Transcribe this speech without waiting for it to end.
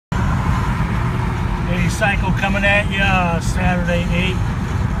motorcycle coming at you Saturday 8/22/15.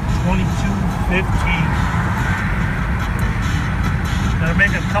 Gonna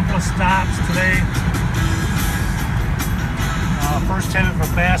make a couple of stops today. First headed for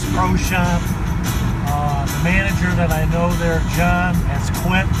Bass Pro Shop. The manager that I know there, John, has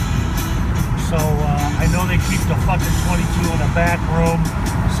quit. So I know they keep the fucking 22 in a back room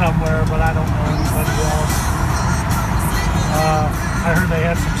somewhere, but I don't know anybody else. I heard they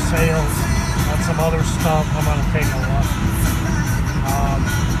had some sales on some other stuff. I'm gonna take a look.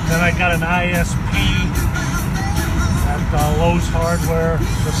 Then I got an ISP at Lowe's Hardware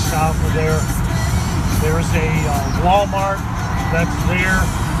just south of there. There's a Walmart that's there.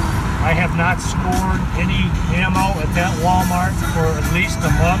 I have not scored any ammo at that Walmart for at least a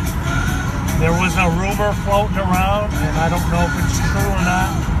month. There was a rumor floating around, and I don't know if it's true or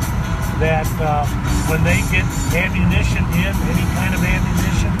not, that when they get ammunition in, any kind of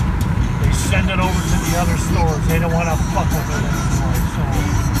ammunition, they send it over to the other stores. They don't want to fuck with it anymore. So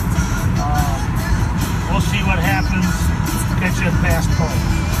we'll see what happens. Get you a Bass Pro.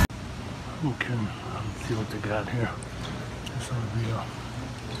 Okay, let's see what they got here. This ought to be a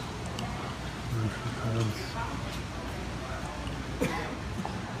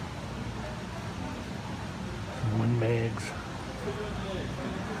some Win Mags,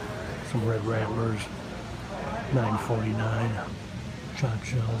 some Red Rattlers, 949 shot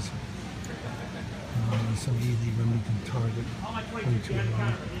shells, some easy Remington Target,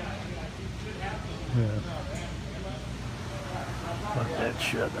 22mm. Yeah. Fuck that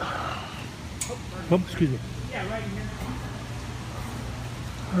shit. Oh, excuse me.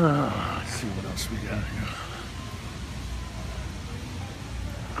 Let's see what else we got here.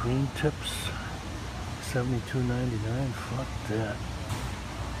 Green tips, $72.99. Fuck that.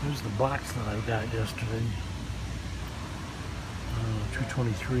 Here's the box that I got yesterday.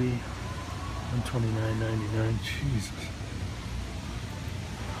 223, $129.99. Jesus.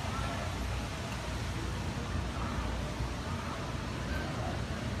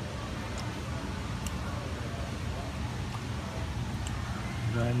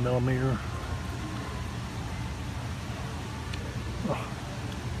 $9mm. Oh.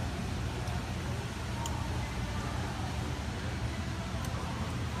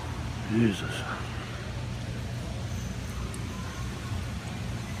 Jesus.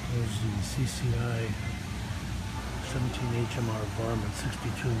 There's the CCI 17 HMR varmint,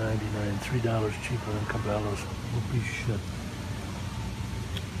 $62.99, $3 cheaper than Cabela's. Whoopee shit.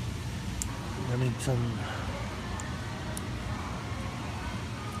 Remington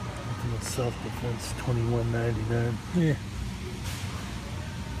Ultimate Self-Defense, $21.99. Yeah.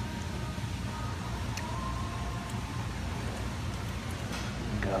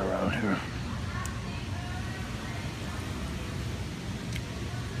 Got around here.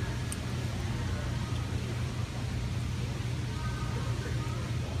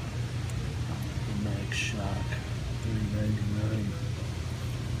 Mag Shock, $3.99.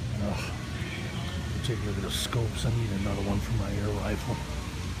 Ugh. Take a look at the scopes. I need another one for my air rifle.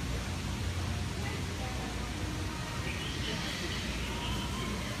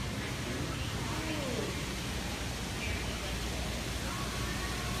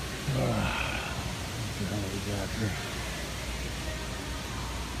 What the hell we got here?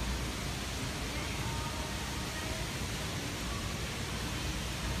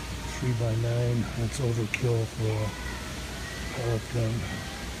 Three by 9. That's overkill for a pellet gun.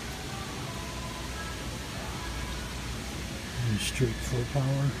 And straight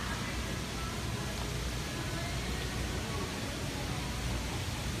 4-power.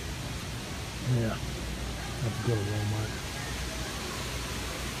 Yeah, have to go to Walmart.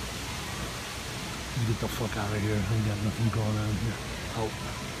 Get the fuck out of here. We got nothing going on here. Out.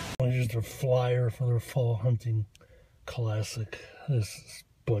 Here's their flyer for their fall hunting classic. This is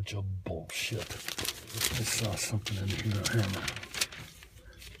a bunch of bullshit. I saw something in here. Hang on.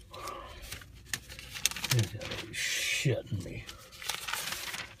 You gotta be shitting me.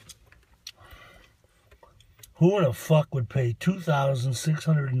 Who in the fuck would pay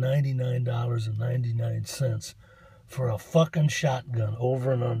 $2,699.99 for a fucking shotgun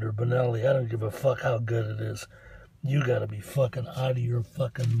over and under Benelli? I don't give a fuck how good it is. You gotta be fucking out of your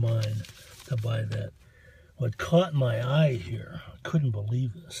fucking mind to buy that. What caught my eye here, I couldn't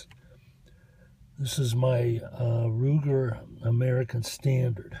believe this. This is my Ruger American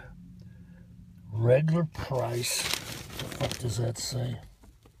Standard. Regular price. What the fuck does that say?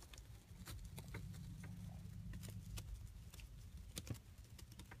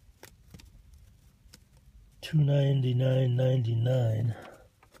 $299.99.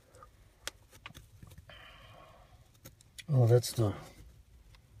 Oh, that's the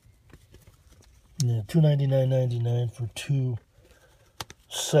Yeah, $299.99 for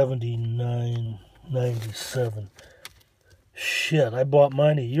 $279.97. Shit, I bought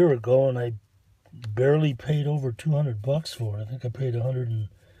mine a year ago and I barely paid over $200 for it. I think I paid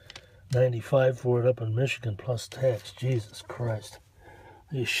 $195 for it up in Michigan plus tax. Jesus Christ.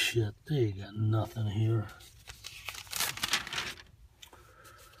 This shit, they got nothing here.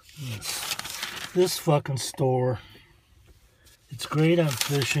 This fucking store, it's great on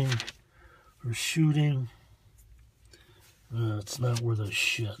fishing or shooting. It's not worth a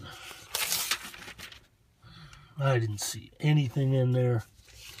shit. I didn't see anything in there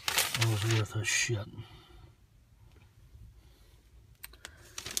that was worth a shit.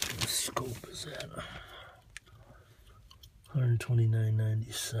 What scope is that?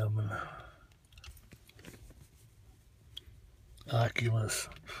 $129.97. Oculus.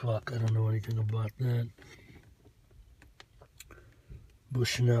 Fuck, I don't know anything about that.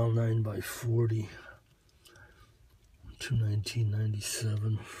 Bushnell 9x40.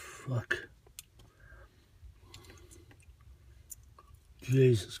 $219.97. Fuck.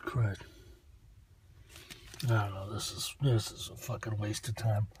 Jesus Christ. I don't know, this is a fucking waste of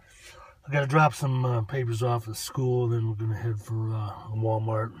time. I gotta drop some papers off at school, then we're gonna head for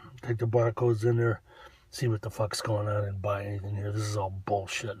Walmart, take the barcodes in there, see what the fuck's going on, and buy anything here. This is all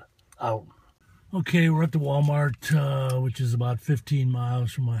bullshit. Out. Okay, we're at the Walmart, which is about 15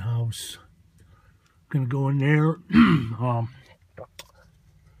 miles from my house. Gonna go in there.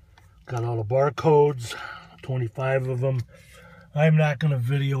 Got all the barcodes, 25 of them. I'm not gonna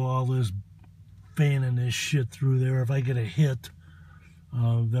video all this fanning this shit through there. If I get a hit,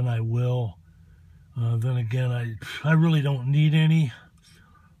 then I will. Then again, I really don't need any.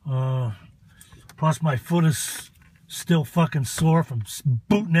 Plus, my foot is still fucking sore from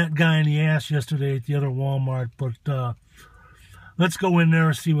booting that guy in the ass yesterday at the other Walmart. But let's go in there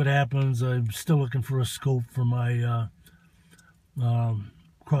and see what happens. I'm still looking for a scope for my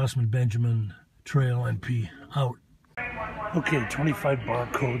Crossman Benjamin Trail NP. Out. Okay, 25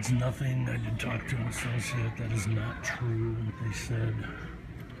 barcodes, nothing. I did talk to an associate. That is not true, what they said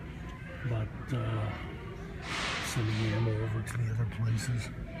about sending ammo over to the other places.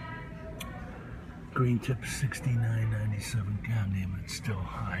 Green tip 69.97. God damn it, it's still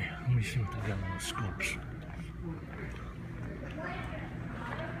high. Let me see what they got on the scopes.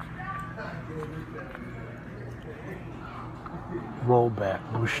 Rollback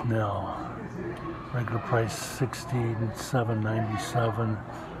Bushnell. Regular price $67.97.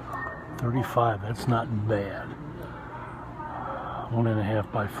 35. That's not bad.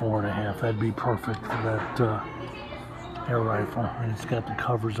 1.5 by 4.5. That'd be perfect for that air rifle. And it's got the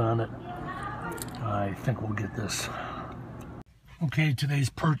covers on it. I think we'll get this. Okay, today's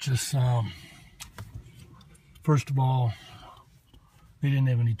purchase. First of all, they didn't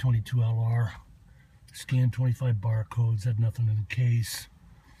have any 22 LR. Scanned 25 barcodes. Had nothing in the case.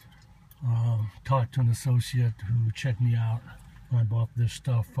 Talked to an associate who checked me out when I bought this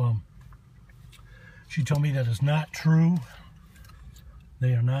stuff. She told me that is not true.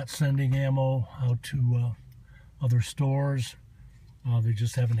 They are not sending ammo out to other stores. They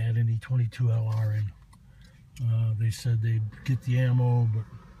just haven't had any 22 LR in. They said they'd get the ammo, but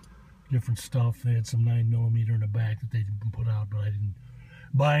different stuff. They had some 9mm in the back that they didn't put out, but I didn't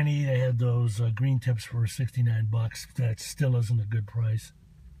buy any. They had those green tips for 69 bucks. That still isn't a good price,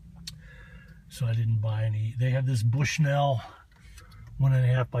 so I didn't buy any. They had this Bushnell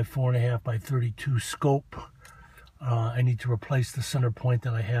 1.5 by 4.5 by 32 scope. I need to replace the center point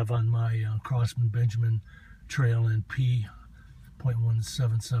that I have on my Crossman Benjamin Trail NP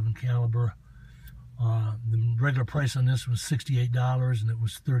 .177 caliber. The regular price on this was $68 and it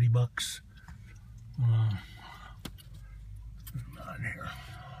was 30 bucks. Not here.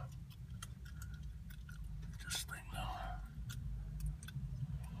 This thing though.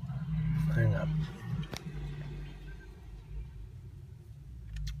 Hang on.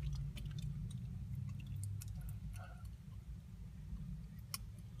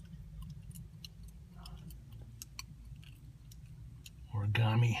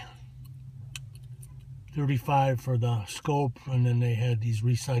 Origami. 35 for the scope, and then they had these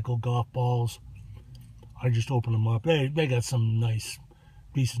recycled golf balls. I just opened them up. They got some nice,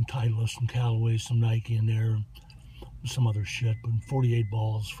 decent Titleist and Callaway, some Nike in there, some other shit. But 48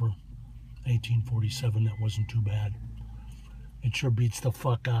 balls for 1847, that wasn't too bad. It sure beats the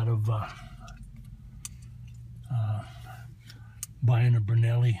fuck out of buying a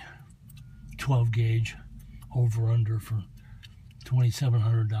Brunelli 12 gauge over under for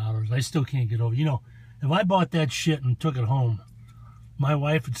 $2,700. I still can't get over. You know, if I bought that shit and took it home, my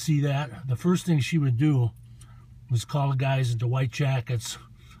wife would see that. The first thing she would do was call the guys at the White Jackets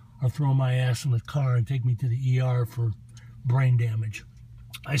or throw my ass in the car and take me to the ER for brain damage.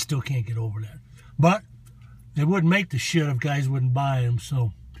 I still can't get over that. But they wouldn't make the shit if guys wouldn't buy them.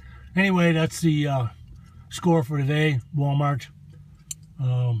 So anyway, that's the score for today. Walmart.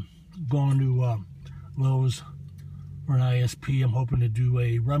 Going to Lowe's for an ISP. I'm hoping to do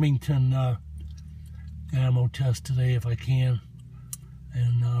a Remington ammo test today if I can.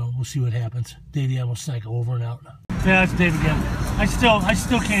 And we'll see what happens. Dave the Ammo Psycho, over and out. Yeah, it's Dave again. I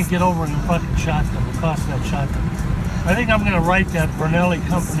still can't get over the fucking shotgun, the cost of that shotgun. I think I'm going to write that Bernelli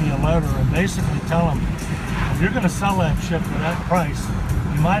company a letter and basically tell them, if you're going to sell that shit for that price,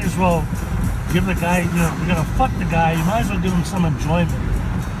 you might as well give the guy, you know, if you're going to fuck the guy, you might as well give him some enjoyment.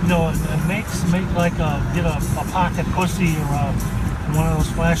 You know, and make like get a pocket pussy or one of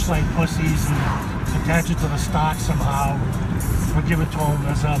those flashlight pussies and attach it to the stock somehow, or give it to him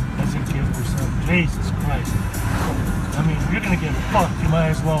as a gift or something. Jesus Christ. I mean, if you're going to get fucked, you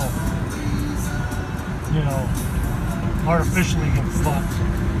might as well, you know, artificially get fucked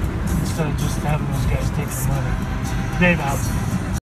instead of just having those guys take the money. Dave out.